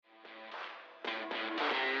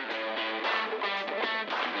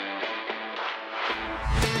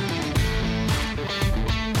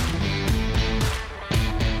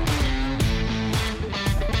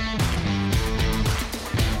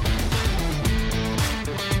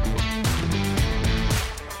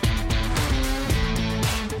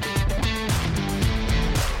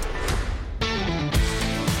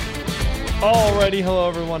Alrighty, hello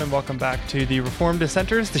everyone, and welcome back to the Reformed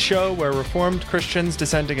Dissenters, the show where Reformed Christians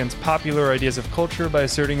dissent against popular ideas of culture by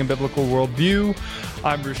asserting a biblical worldview.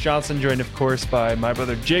 I'm Bruce Johnson, joined of course by my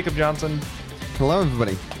brother Jacob Johnson. Hello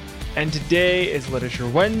everybody. And today is Literature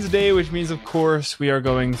Wednesday, which means of course we are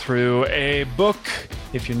going through a book.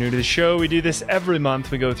 If you're new to the show, we do this every month.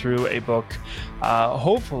 We go through a book,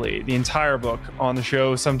 hopefully the entire book on the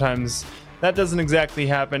show. Sometimes that doesn't exactly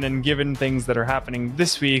happen, and given things that are happening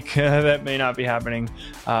this week, that may not be happening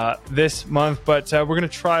this month, but we're going to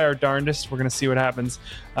try our darndest. We're going to see what happens.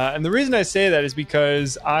 And the reason I say that is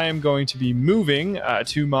because I am going to be moving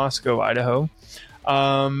to Moscow, Idaho,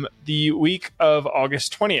 the week of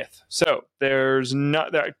August 20th. So there's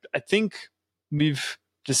not, I think we've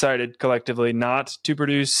decided collectively not to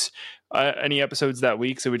produce any episodes that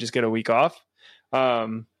week, so we just get a week off.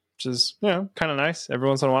 Which is, kind of nice every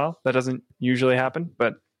once in a while. That doesn't usually happen,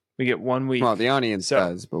 but we get 1 week. Well, the audience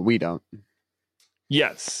does, but we don't.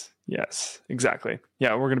 Yes, exactly.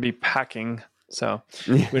 Yeah, we're going to be packing, so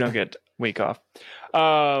we don't get week off.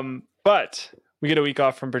 But we get a week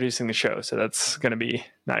off from producing the show, so that's going to be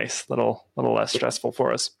nice, little less stressful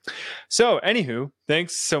for us. So, anywho,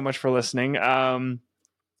 thanks so much for listening.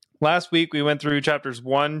 Last week, we went through chapters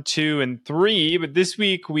 1, 2, and 3, but this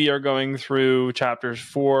week we are going through chapters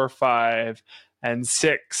 4, 5, and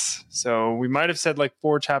 6. So we might have said like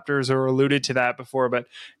 4 chapters or alluded to that before, but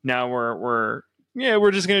now we're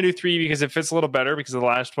just going to do 3 because it fits a little better, because the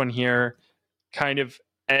last one here kind of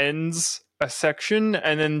ends a section,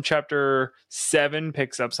 and then chapter 7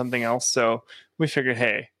 picks up something else. So we figured,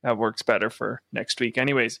 hey, that works better for next week.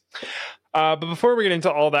 Anyways. But before we get into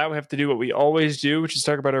all that, we have to do what we always do, which is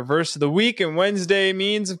talk about our verse of the week. And Wednesday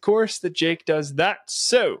means, of course, that Jake does that.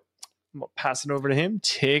 So I'll pass it over to him.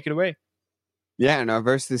 Take it away. Yeah, and our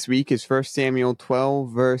verse this week is 1 Samuel 12,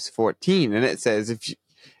 verse 14. And it says,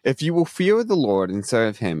 If you will fear the Lord and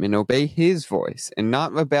serve him and obey his voice and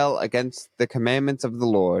not rebel against the commandments of the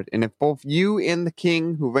Lord, and if both you and the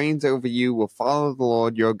king who reigns over you will follow the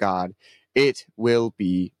Lord your God, it will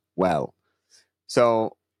be well.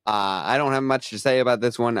 So I don't have much to say about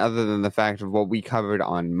this one other than the fact of what we covered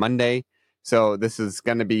on Monday. So this is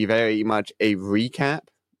going to be very much a recap,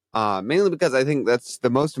 mainly because I think that's the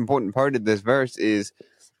most important part of this verse. Is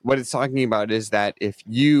what it's talking about is that if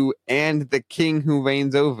you and the king who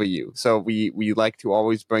reigns over you. So we like to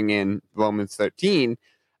always bring in Romans 13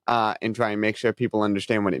 and try and make sure people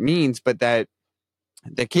understand what it means, but that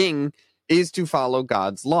the king is to follow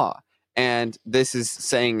God's law. And this is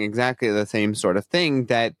saying exactly the same sort of thing,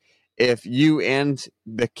 that if you and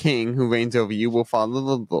the king who reigns over you will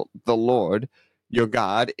follow the Lord, your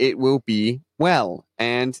God, it will be well.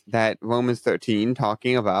 And that Romans 13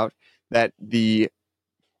 talking about that the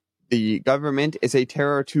government is a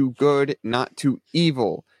terror to good, not to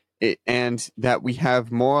evil. And that we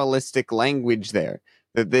have moralistic language there,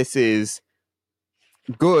 that this is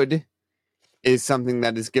good is something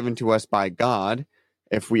that is given to us by God,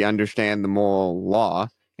 if we understand the moral law,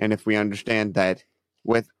 and if we understand that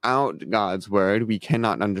without God's word, we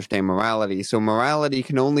cannot understand morality. So morality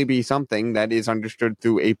can only be something that is understood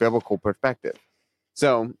through a biblical perspective.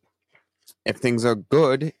 So if things are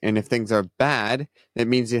good and if things are bad, that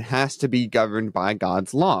means it has to be governed by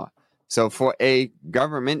God's law. So for a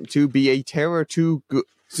government to be a terror to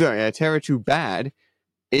bad,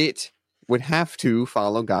 it would have to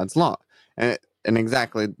follow God's law. And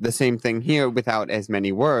exactly the same thing here without as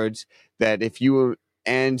many words, that if you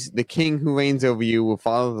and the king who reigns over you will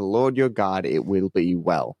follow the Lord your God, it will be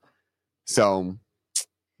well. So,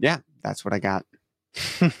 yeah, that's what I got.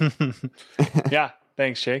 Yeah,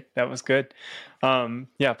 thanks, Jake. That was good.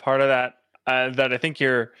 Part of that that I think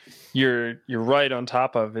you're right on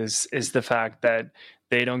top of is the fact that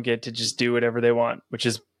they don't get to just do whatever they want, which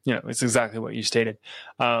is, it's exactly what you stated.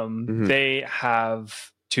 They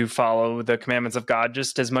have to follow the commandments of God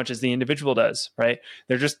just as much as the individual does, right?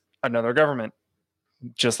 They're just another government,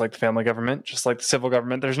 just like the family government, just like the civil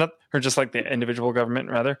government. Just like the individual government,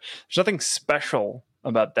 rather. There's nothing special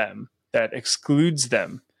about them that excludes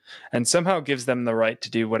them and somehow gives them the right to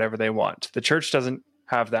do whatever they want. The church doesn't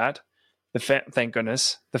have that. Thank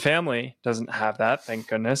goodness. The family doesn't have that. Thank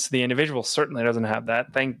goodness. The individual certainly doesn't have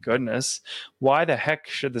that. Thank goodness. Why the heck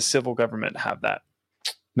should the civil government have that?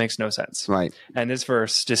 Makes no sense. Right. And this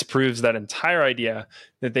verse disproves that entire idea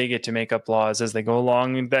that they get to make up laws as they go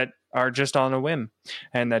along that are just on a whim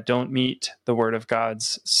and that don't meet the word of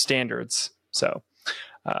God's standards. So,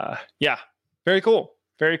 very cool.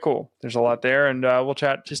 very cool. There's a lot there, and we'll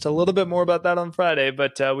chat just a little bit more about that on Friday.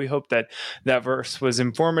 But we hope that verse was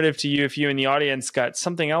informative to you. If you in the audience got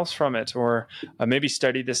something else from it, or maybe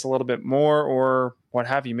studied this a little bit more, or what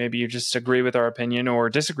have you, maybe you just agree with our opinion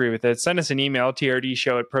or disagree with it, send us an email,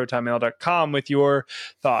 trdshow@protonmail.com, with your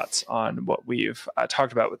thoughts on what we've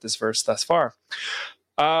talked about with this verse thus far.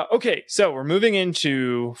 Okay, so we're moving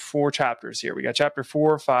into 4 chapters here. We got chapter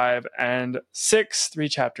 4, 5, and 6. 3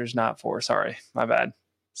 chapters, not 4. Sorry, my bad.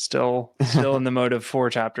 Still in the mode of 4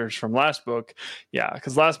 chapters from last book. Yeah,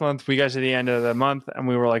 because last month we got to the end of the month and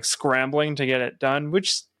we were like scrambling to get it done,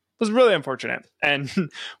 which was really unfortunate. And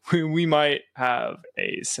we might have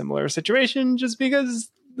a similar situation just because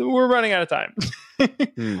we're running out of time.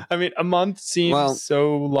 I mean, a month seems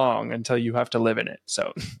so long until you have to live in it.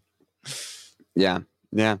 So, yeah.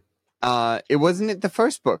 It wasn't the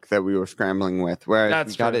first book that we were scrambling with, whereas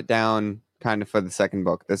we got it down kind of for the second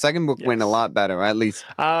book. The second book went a lot better, at least.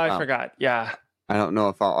 I forgot. Yeah. I don't know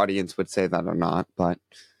if our audience would say that or not, but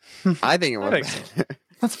I think it was. So.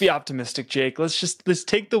 Let's be optimistic, Jake. Let's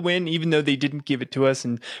take the win, even though they didn't give it to us,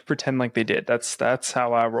 and pretend like they did. That's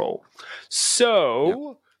how I roll.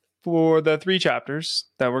 So, for the 3 chapters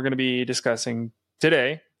that we're going to be discussing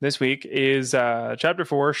today, this week, is chapter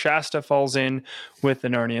 4, Shasta falls in with the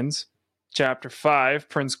Narnians. Chapter 5,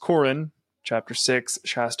 Prince Corin. Chapter 6,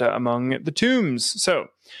 Shasta among the tombs. So,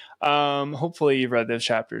 hopefully you've read those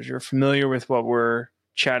chapters. You're familiar with what we're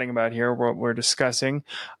chatting about here, what we're discussing.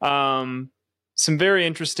 Some very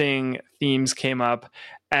interesting themes came up.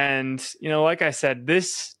 And, like I said,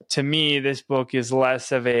 to me, this book is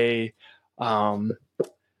less of a, none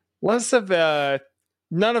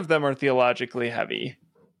of them are theologically heavy.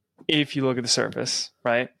 If you look at the surface,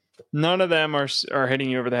 right? None of them are hitting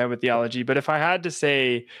you over the head with theology. But if I had to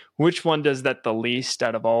say which one does that the least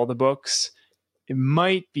out of all the books, it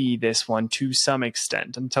might be this one to some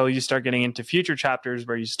extent, until you start getting into future chapters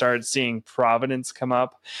where you start seeing providence come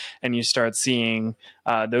up and you start seeing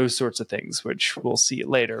those sorts of things, which we'll see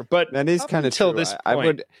later. But that is kind of true. This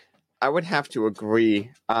point, I would have to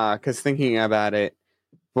agree, because thinking about it,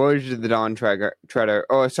 Voyage of the Dawn Treader,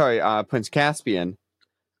 Prince Caspian.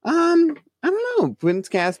 I don't know. Prince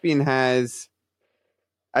Caspian I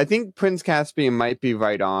think Prince Caspian might be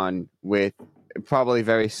right on with probably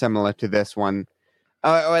very similar to this one.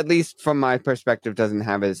 Or at least from my perspective,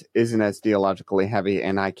 isn't as theologically heavy,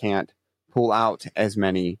 and I can't pull out as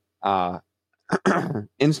many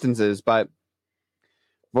instances, but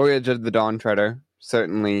Voyage of the Dawn Treader,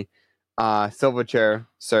 certainly. Silverchair,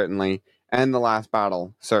 certainly. And The Last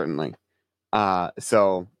Battle, certainly.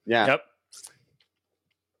 So, yeah. Yep.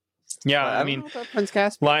 Yeah, I mean, Prince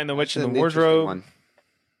Caspian. Lion, the Witch, and the Wardrobe.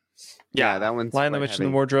 Yeah, that one's Lion, the Witch, and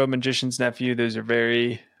the Wardrobe, Magician's Nephew. Those are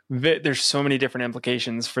there's so many different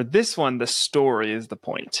implications. For this one, the story is the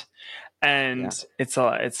point. And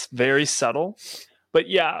it's very subtle. But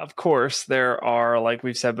yeah, of course, there are, like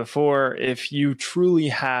we've said before, if you truly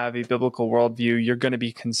have a biblical worldview, you're going to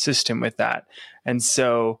be consistent with that. And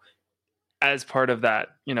so as part of that,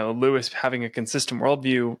 Lewis having a consistent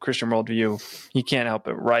worldview, Christian worldview, he can't help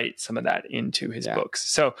but write some of that into his books.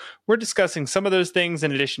 So we're discussing some of those things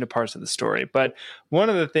in addition to parts of the story. But one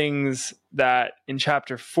of the things that in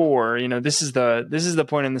chapter 4, this is the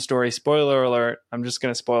point in the story. Spoiler alert. I'm just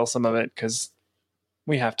going to spoil some of it because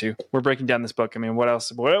we have to. We're breaking down this book. I mean, what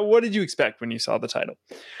else? What did you expect when you saw the title?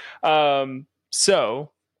 So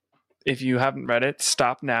if you haven't read it,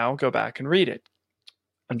 stop now, go back and read it.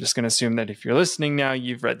 I'm just going to assume that if you're listening now,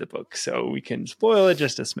 you've read the book, so we can spoil it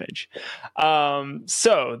just a smidge.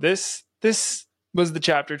 So this was the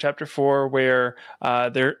chapter 4, where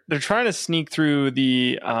they're trying to sneak through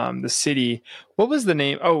the city. What was the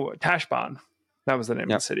name? Oh, Tashbaan. That was the name of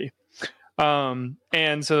the city.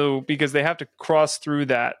 And so because they have to cross through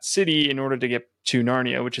that city in order to get to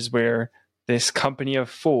Narnia, which is where this company of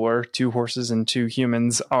 4, 2 horses and 2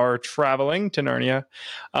 humans, are traveling to Narnia.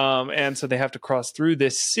 And so they have to cross through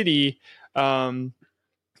this city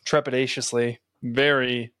trepidatiously,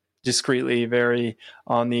 very discreetly, very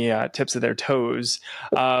on the tips of their toes.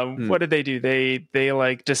 What did they do? They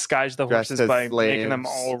like disguised the horses by making them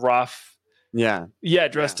all rough.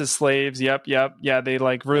 Dressed as slaves. Yep. Yeah, they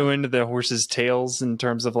like ruined the horses' tails in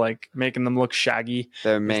terms of like making them look shaggy.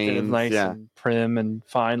 Their manes, nice and prim and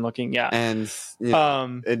fine looking. Yeah, and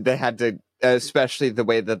they had to, especially the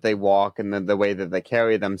way that they walk and the way that they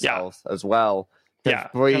carry themselves as well. Yeah,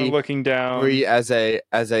 kind of looking down. Bree as a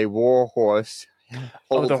war horse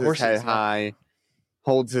holds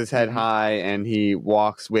his head high, and he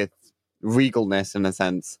walks with regalness in a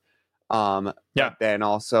sense. But then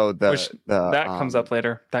also that comes up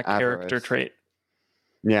later. That character trait.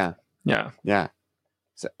 Yeah.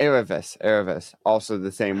 So Erebus, also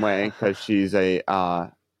the same way because she's a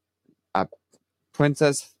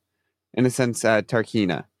princess, in a sense,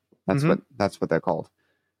 Tarkina. That's what they're called.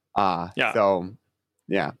 Yeah. So,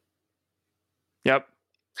 yeah. Yep.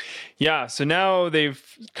 Yeah, so now they've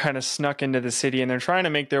kind of snuck into the city and they're trying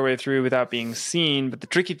to make their way through without being seen. But the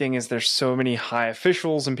tricky thing is there's so many high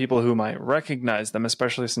officials and people who might recognize them,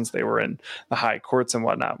 especially since they were in the high courts and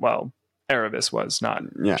whatnot. Well, Erebus was, not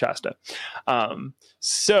Shasta.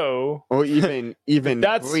 Or even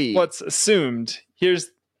that's Bree. what's assumed. Bree,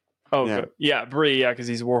 because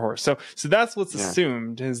he's a warhorse. So that's what's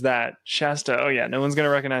assumed, is that Shasta, no one's going to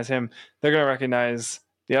recognize him. They're going to recognize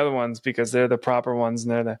the other ones because they're the proper ones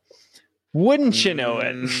and they're the... Wouldn't you know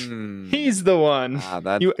it? He's the one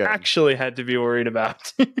you actually had to be worried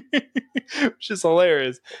about. Which is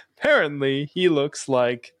hilarious. Apparently, he looks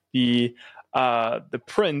like the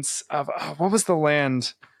prince of... what was the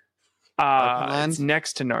land? It's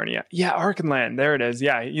next to Narnia. Yeah, Arkenland. There it is.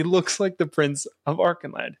 Yeah, he looks like the prince of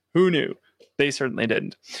Arkenland. Who knew? They certainly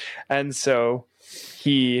didn't. And so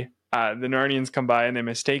the Narnians come by and they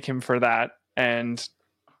mistake him for that and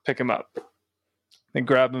pick him up. They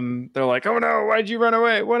grab him. They're like, "Oh no, why'd you run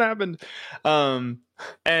away? What happened?"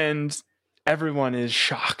 And everyone is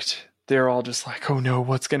shocked. They're all just like, "Oh no,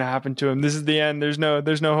 what's going to happen to him? This is the end. There's no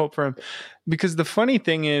hope for him." Because the funny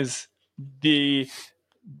thing is, the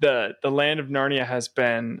land of Narnia has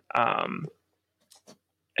been,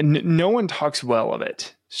 no one talks well of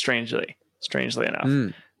it. Strangely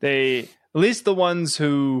enough, they, at least the ones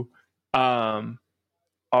who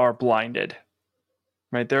are blinded.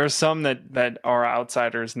 Right, there are some that are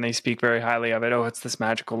outsiders and they speak very highly of it. Oh, it's this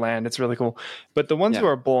magical land. It's really cool. But the ones who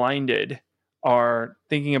are blinded are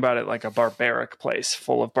thinking about it like a barbaric place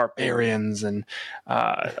full of barbarians and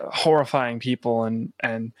horrifying people.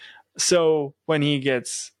 And so when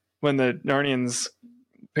the Narnians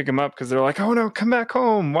pick him up because they're like, "Oh no, come back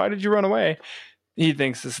home. Why did you run away?" He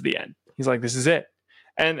thinks this is the end. He's like, "This is it."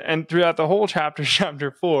 And throughout the whole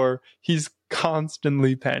chapter 4, he's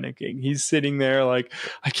constantly panicking. He's sitting there like,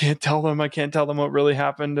 I can't tell them what really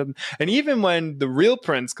happened. And even when the real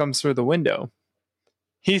prince comes through the window,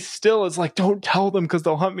 he still is like, "Don't tell them because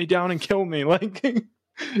they'll hunt me down and kill me." Like,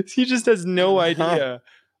 he just has no idea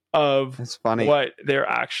of what they're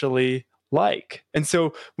actually like. And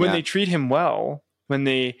so when they treat him well, when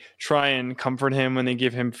they try and comfort him, when they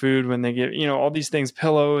give him food, when they give, all these things,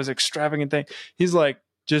 pillows, extravagant things, he's like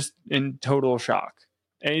just in total shock.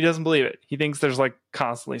 And he doesn't believe it. He thinks there's like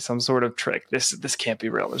constantly some sort of trick. This can't be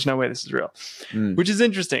real. There's no way this is real. Which is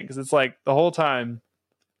interesting because it's like the whole time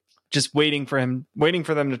just waiting for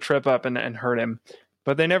them to trip up and hurt him,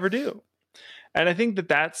 but they never do. And I think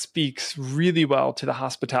that speaks really well to the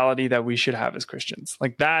hospitality that we should have as Christians.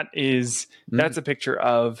 Like that's a picture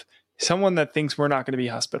of someone that thinks we're not going to be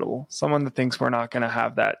hospitable, someone that thinks we're not going to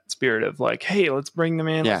have that spirit of like, "Hey, let's bring them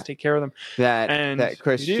in, let's take care of them." That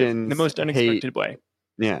Christians in the most unexpected way.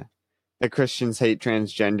 Yeah. The Christians hate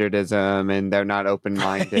transgenderism and they're not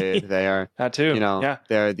open-minded. They are that too.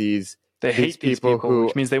 There are these hate these people who,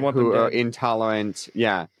 which means they want them are intolerant.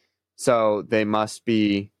 Yeah. So they must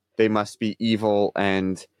be evil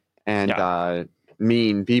and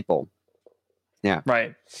mean people. Yeah.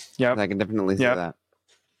 Right. Yeah. I can definitely see that.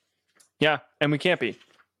 Yeah, and we can't be.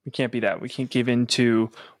 We can't be that. We can't give in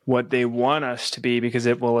to what they want us to be because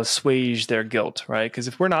it will assuage their guilt, right? Because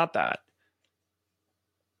if we're not that,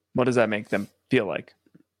 what does that make them feel like?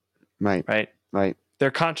 Right.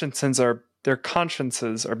 Their consciences are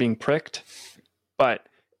being pricked, but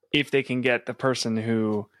if they can get the person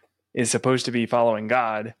who is supposed to be following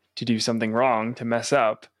God to do something wrong, to mess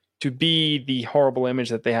up, to be the horrible image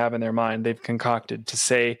that they have in their mind, they've concocted to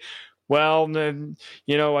say, "Well,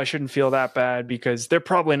 I shouldn't feel that bad because they're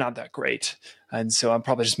probably not that great. And so I'm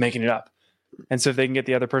probably just making it up." And so if they can get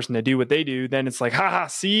the other person to do what they do, then it's like, "Ha,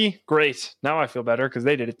 see, great. Now I feel better because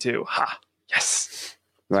they did it too. Ha, yes."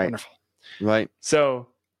 Right. Wonderful. Right. So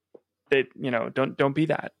they, don't be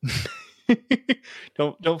that.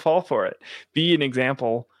 Don't fall for it. Be an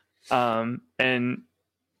example. And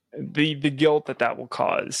the guilt that will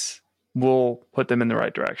cause will put them in the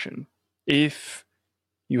right direction if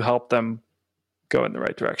you help them go in the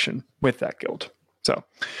right direction with that guilt. So,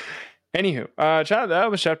 anywho, that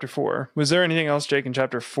was chapter 4. Was there anything else, Jake, in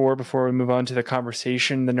chapter 4 before we move on to the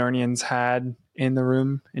conversation the Narnians had in the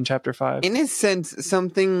room in chapter 5? In a sense,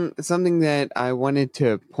 something that I wanted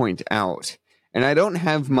to point out, and I don't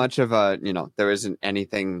have much of a, there isn't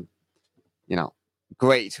anything,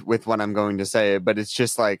 great with what I'm going to say, but it's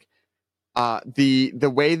just like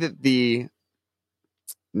the way that the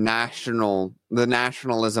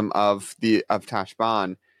nationalism of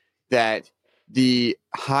Tashbaan, that the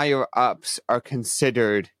higher ups are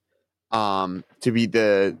considered to be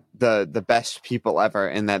the best people ever,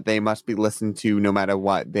 and that they must be listened to no matter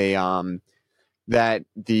what. They that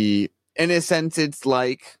the in a sense it's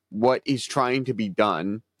like what is trying to be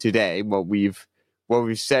done today, what we've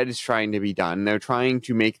said is trying to be done. They're trying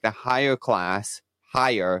to make the higher class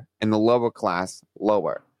higher and the lower class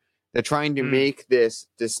lower. They're trying to make this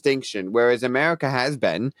distinction, whereas America has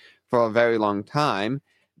been for a very long time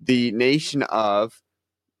the nation of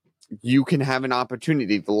you can have an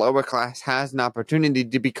opportunity. The lower class has an opportunity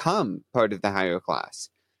to become part of the higher class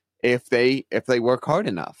if they work hard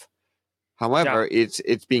enough. However,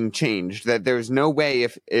 it's being changed. That there's no way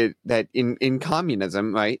that in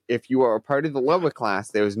communism, right? If you are a part of the lower class,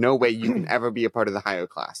 there's no way you can ever be a part of the higher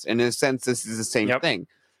class. And in a sense, this is the same thing.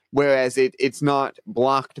 Whereas it's not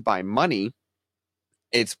blocked by money,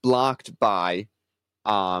 it's blocked by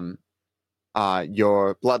your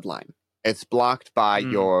bloodline. It's blocked by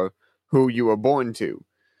your who you were born to.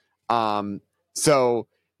 So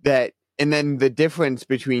that. And then the difference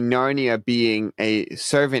between Narnia being a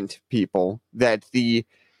servant people, that the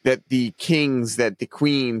kings, that the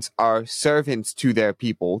queens are servants to their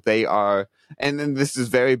people. They are, and then this is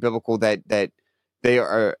very biblical that they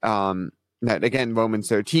are, that again, Romans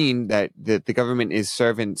 13, that the government is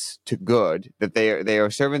servants to good, that they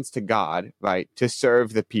are servants to God, right, to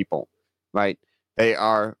serve the people, right? They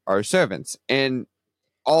are our servants. And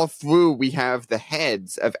all through we have the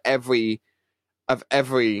heads of every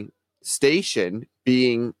station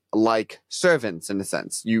being like servants in a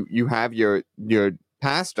sense. You have your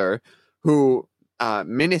pastor who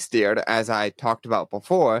ministered, as I talked about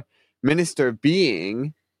before, minister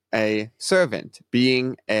being a servant,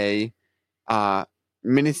 being a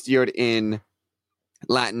ministered in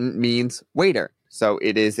Latin means waiter. So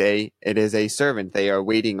it is a servant. They are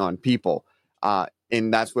waiting on people.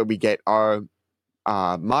 And that's where we get our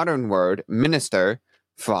modern word minister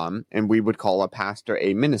from, and we would call a pastor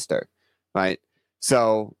a minister, right?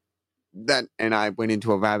 So that, and I went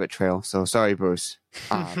into a rabbit trail, so sorry, Bruce.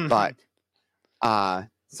 But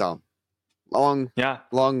so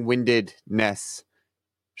long-windedness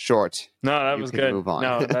short. No, that was good. Move on.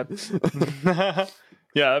 No, that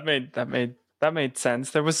that made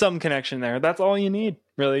sense. There was some connection there. That's all you need,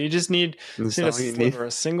 really. You just need a sliver,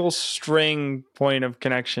 a single string point of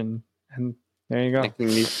connection, and there you go. Connecting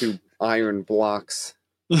these two iron blocks.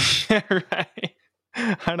 Yeah, right.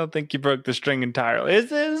 I don't think you broke the string entirely.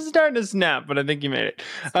 It's starting to snap, but I think you made it.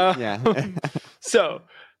 Yeah. So,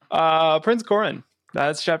 Prince Corin,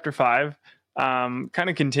 that's chapter 5. Kind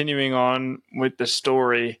of continuing on with the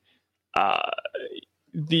story.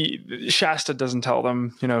 The Shasta doesn't tell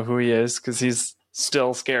them, who he is, because he's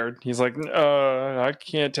still scared. He's like, I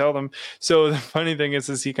can't tell them. So the funny thing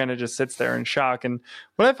is he kind of just sits there in shock. And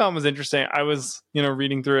what I found was interesting. I was,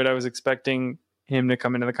 reading through it. I was expecting him to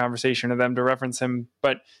come into the conversation or them to reference him,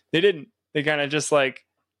 but they didn't. They kind of just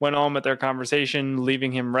went on with their conversation,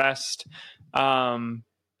 leaving him rest. And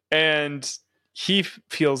he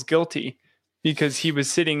feels guilty because he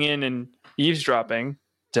was sitting in and eavesdropping,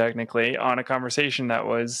 technically, on a conversation that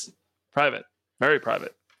was private, very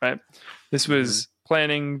private, right? This was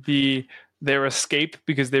planning their escape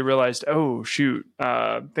because they realized, oh shoot,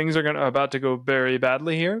 things are about to go very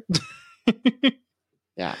badly here.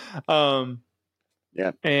 Yeah.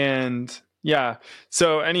 Yeah. And yeah.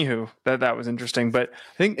 So anywho, that was interesting. But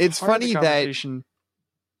I think it's funny that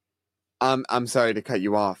I'm sorry to cut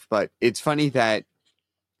you off, but it's funny that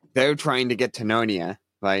they're trying to get to Narnia,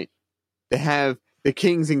 right? They have the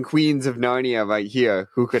kings and queens of Narnia right here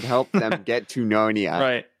who could help them get to Narnia.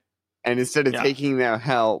 Right. And instead of taking their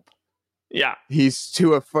help, he's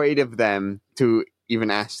too afraid of them to even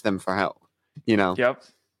ask them for help, Yep.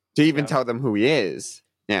 To even tell them who he is.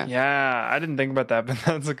 Yeah. Yeah, I didn't think about that, but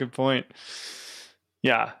that's a good point.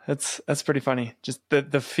 Yeah, that's pretty funny. Just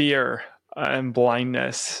the fear and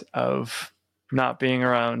blindness of not being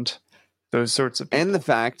around those sorts of people. And the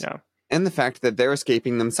fact that they're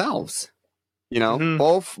escaping themselves.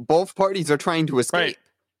 Both parties are trying to escape. Right.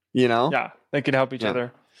 Yeah, they could help each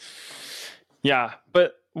other. Yeah,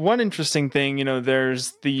 but one interesting thing,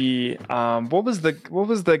 there's the what was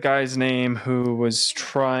the guy's name who was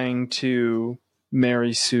trying to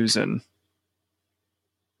marry Susan?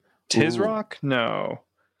 Tisrock? No.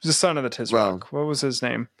 He was the son of the Tisrock. What was his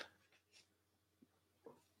name?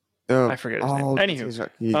 I forget his name.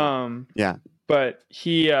 Anywho. Yeah. But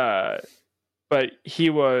he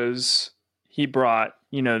brought,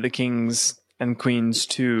 the kings and queens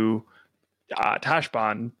to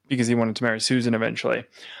Tashbaan because he wanted to marry Susan eventually.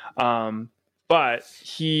 But but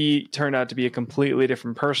he turned out to be a completely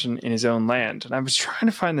different person in his own land. And I was trying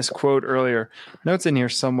to find this quote earlier. I know it's in here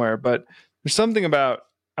somewhere, but there's something about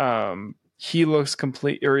he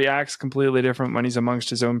reacts completely different when he's amongst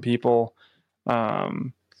his own people.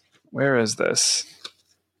 Where is this?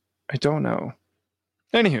 I don't know.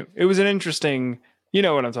 Anywho, it was an interesting, you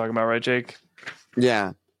know what I'm talking about, right, Jake?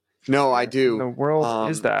 Yeah. No, I do. The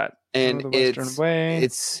world is that. And the Western way.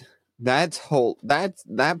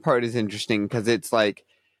 That part is interesting because it's like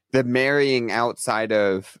the marrying outside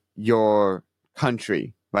of your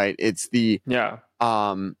country, right? It's the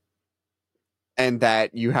and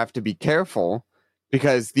that you have to be careful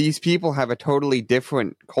because these people have a totally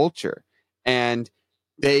different culture and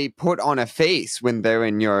they put on a face when they're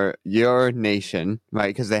in your nation, right?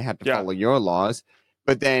 Because they have to follow your laws.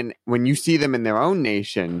 But then when you see them in their own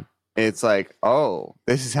nation, it's like, oh,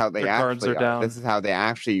 this is how they actually are. This is how they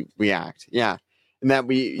actually react. Yeah. And that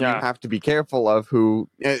you have to be careful of who,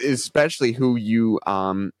 especially who you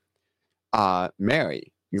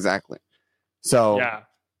marry. Exactly. So. Yeah.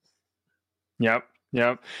 Yep.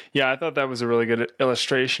 Yeah, I thought that was a really good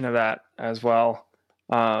illustration of that as well.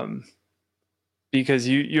 Because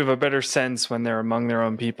you have a better sense when they're among their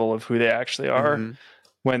own people of who they actually are. Mm-hmm.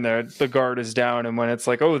 When the guard is down and when it's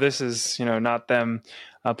like, oh, this is, not them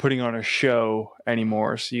putting on a show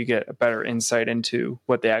anymore. So you get a better insight into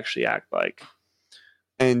what they actually act like.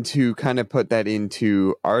 And to kind of put that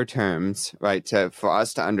into our terms, right, for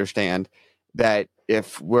us to understand that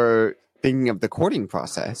if we're thinking of the courting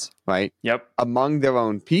process, right? Yep. Among their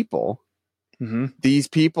own people, mm-hmm. These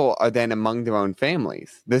people are then among their own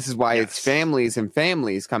families. This is why it's families and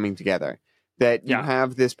families coming together. That you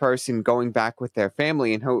have this person going back with their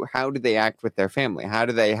family, and how do they act with their family? How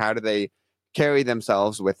do they carry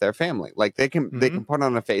themselves with their family? Like they can put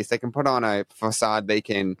on a face, they can put on a facade, they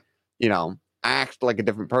can, act like a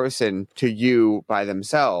different person to you by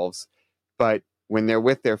themselves. But when they're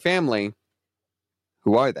with their family,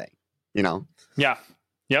 who are they? Yeah.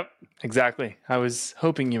 Yep. Exactly. I was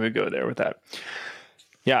hoping you would go there with that.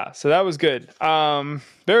 Yeah. So that was good.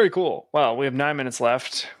 Very cool. Well, we have 9 minutes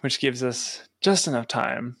left, which gives us just enough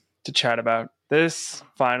time to chat about this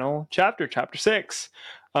final chapter, chapter 6.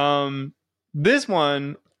 This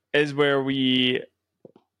one is where is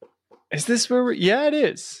this where yeah, it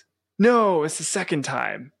is. No, it's the second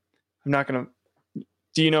time. I'm not going to,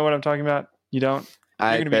 do you know what I'm talking about? You don't?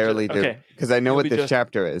 I barely do. Because I know what this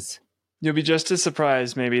chapter is. You'll be just as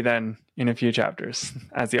surprised maybe then in a few chapters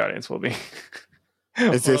as the audience will be.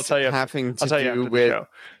 Is this having to do with... show.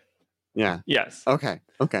 Yeah. Yes. Okay.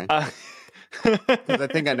 Because I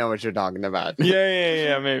think I know what you're talking about.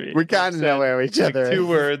 Yeah, maybe. We kind of know where each other is. 2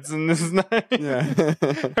 words, and this is not...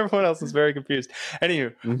 Everyone else is very confused.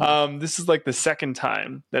 Anywho, this is like the second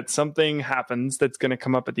time that something happens that's going to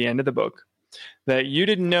come up at the end of the book that you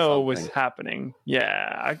didn't know was happening.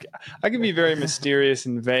 Yeah, I can be very mysterious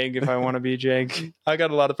and vague if I want to be, Jake. I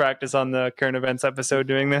got a lot of practice on the current events episode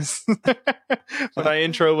doing this. But I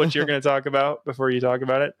intro what you're going to talk about before you talk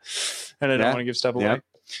about it. And I don't want to give stuff away.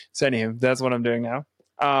 So anywho, that's what I'm doing now.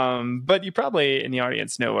 But you probably in the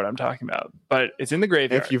audience know what I'm talking about. But it's in the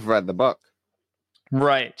graveyard. If you've read the book.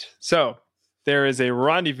 Right. So there is a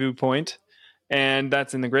rendezvous point, and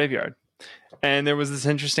that's in the graveyard. And there was this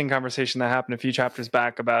interesting conversation that happened a few chapters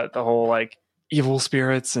back about the whole like evil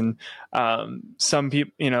spirits and some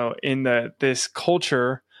people, in this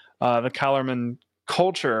culture, the Calorman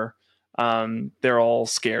culture, they're all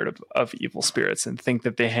scared of evil spirits and think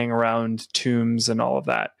that they hang around tombs and all of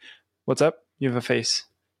that. What's up? You have a face.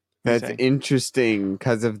 That's interesting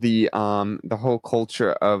because of the whole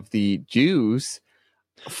culture of the Jews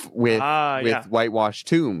with whitewashed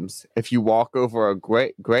tombs. If you walk over a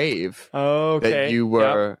grave, that you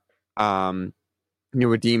were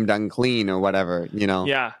deemed unclean or whatever,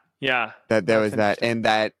 Yeah. That there was that, and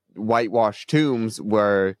that whitewashed tombs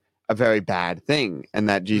were a very bad thing, and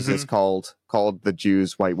that Jesus called the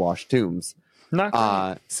Jews whitewashed tombs. Not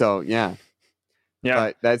great. So yeah.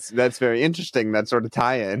 But that's very interesting. That sort of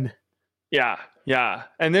tie-in. Yeah.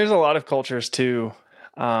 And there's a lot of cultures too.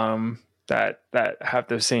 That have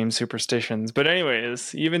those same superstitions. But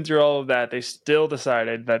anyways, even through all of that, they still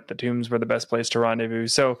decided that the tombs were the best place to rendezvous.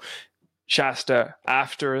 So Shasta,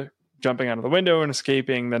 after jumping out of the window and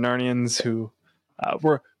escaping the Narnians who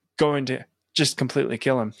were going to just completely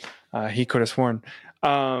kill him, he could have sworn,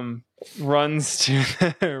 runs to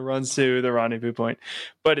the rendezvous point.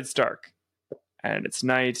 But it's dark. And it's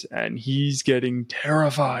night, and he's getting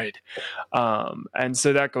terrified. And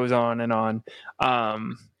so that goes on and on.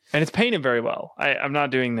 And it's painted very well. I'm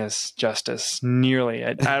not doing this justice nearly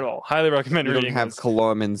at all. Highly recommend reading. You don't have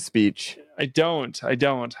Calorman's speech. I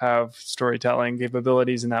don't have storytelling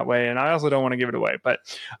capabilities in that way, and I also don't want to give it away. But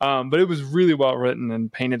it was really well written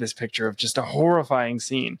and painted this picture of just a horrifying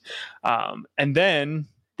scene. And then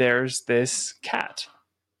there's this cat,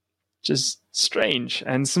 just strange,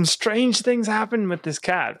 and some strange things happen with this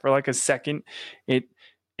cat for like a second. It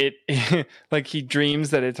like he dreams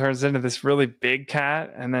that it turns into this really big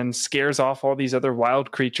cat and then scares off all these other wild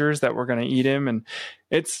creatures that were going to eat him. And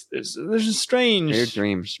there's a strange weird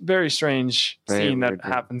dream, very strange scene that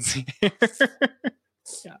happens here.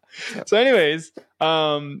 Yeah. Yep. So anyways,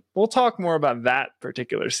 we'll talk more about that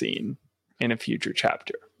particular scene in a future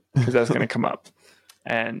chapter, because that's going to come up,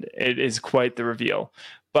 and it is quite the reveal.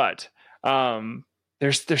 But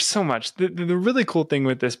there's so much. The really cool thing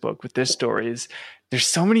with this book, with this story, is there's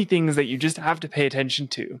so many things that you just have to pay attention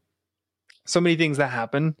to. So many things that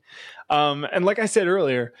happen. And like I said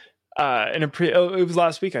earlier, it was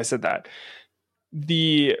last week I said that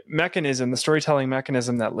the storytelling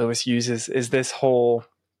mechanism that Lewis uses is this whole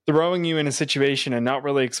throwing you in a situation and not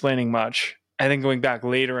really explaining much, and then going back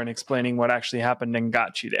later and explaining what actually happened and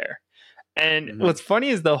got you there. And what's funny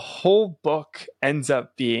is the whole book ends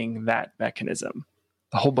up being that mechanism.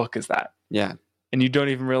 The whole book is that. Yeah. And you don't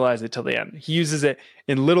even realize it till the end. He uses it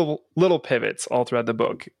in little pivots all throughout the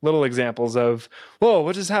book. Little examples of, whoa,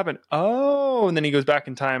 what just happened? Oh, and then he goes back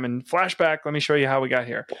in time and flashback. Let me show you how we got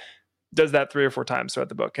here. Does that 3 or 4 times throughout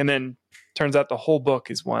the book. And then turns out the whole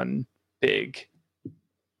book is one big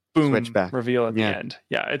boom Switchback. Reveal at the end.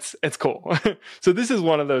 Yeah, it's cool. So this is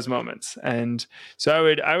one of those moments. And so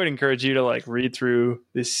I would encourage you to like read through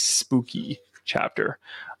this spooky chapter.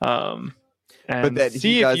 And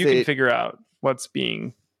see if you can figure out what's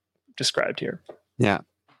being described here. Yeah.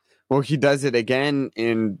 Well, he does it again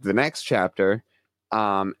in the next chapter,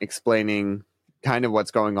 explaining kind of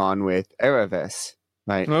what's going on with Erevis,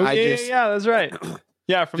 right? Okay, yeah, that's right.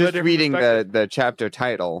 Yeah, from just reading the chapter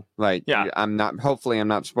title, right? Yeah. I'm not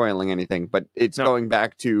spoiling anything, but it's going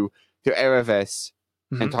back to Erevis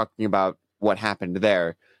and talking about what happened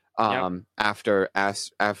there after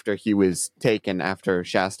he was taken, after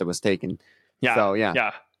Shasta was taken. Yeah. So yeah.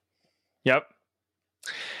 Yeah. Yep.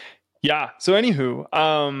 Yeah. So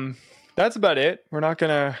anywho, that's about it. We're not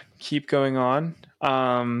gonna keep going on.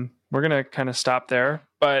 We're gonna kind of stop there.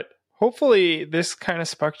 But hopefully this kind of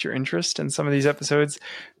sparked your interest in some of these episodes.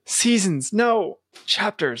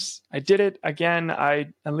 Chapters. I did it again.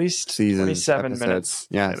 At least Seasons, 27 episodes. minutes.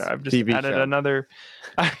 Yes. I've just TV added show. another.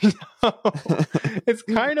 I know. It's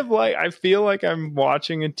kind of like, I feel like I'm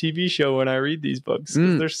watching a TV show when I read these books.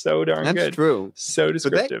 They're so darn good. That's true. So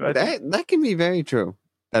descriptive. That can be very true.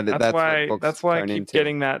 That's why I keep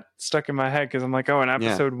getting that stuck in my head, because I'm like, oh, in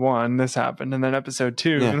episode 1 this happened, and then episode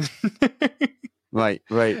 2. Yeah. Right.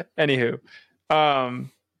 Anywho,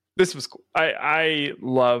 this was cool. I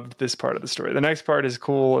loved this part of the story. The next part is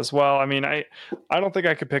cool as well. I mean, I don't think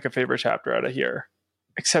I could pick a favorite chapter out of here,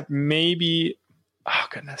 except maybe, oh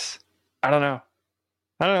goodness, I don't know.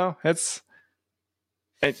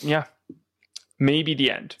 Maybe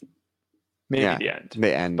the end. The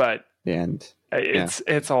end. But the end.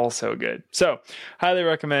 It's all so good. So highly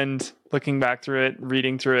recommend looking back through it,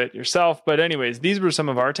 reading through it yourself. But anyways, these were some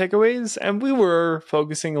of our takeaways, and we were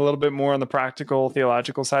focusing a little bit more on the practical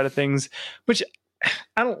theological side of things, which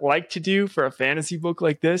I don't like to do for a fantasy book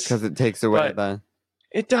like this, because it takes away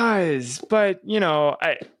it does. But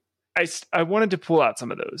I wanted to pull out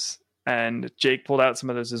some of those, and Jake pulled out some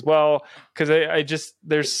of those as well, because I just,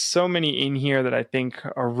 there's so many in here that I think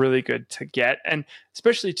are really good to get, and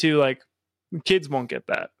especially too, like, kids won't get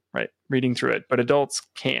that, right, reading through it, but adults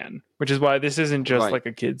can, which is why this isn't just like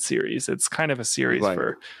a kid's series. It's kind of a series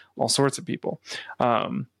for all sorts of people,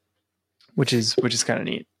 which is kind of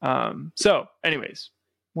neat. So anyways,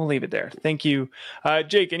 we'll leave it there. Thank you.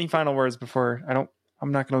 Jake, any final words before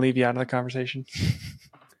I'm not going to leave you out of the conversation?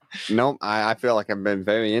 Nope. I feel like I've been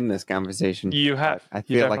very in this conversation. You have. I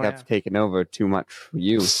feel like I've taken over too much for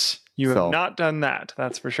you. You have not done that.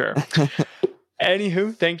 That's for sure.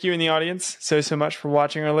 Anywho, thank you in the audience so much for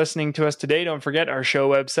watching or listening to us today. Don't forget, our show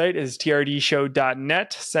website is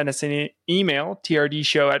trdshow.net. Send us an email,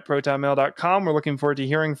 trdshow@protonmail.com. We're looking forward to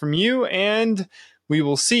hearing from you, and we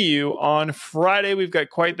will see you on Friday. We've got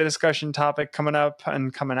quite the discussion topic coming up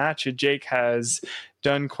and coming at you. Jake has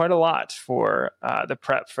done quite a lot for the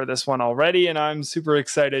prep for this one already, and I'm super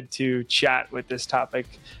excited to chat with this topic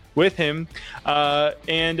with him,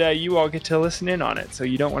 and you all get to listen in on it, so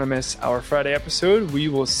you don't want to miss our Friday episode. We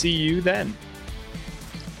will see you then.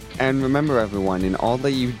 And remember, everyone, in all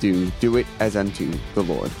that you do, do it as unto the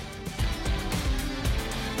Lord.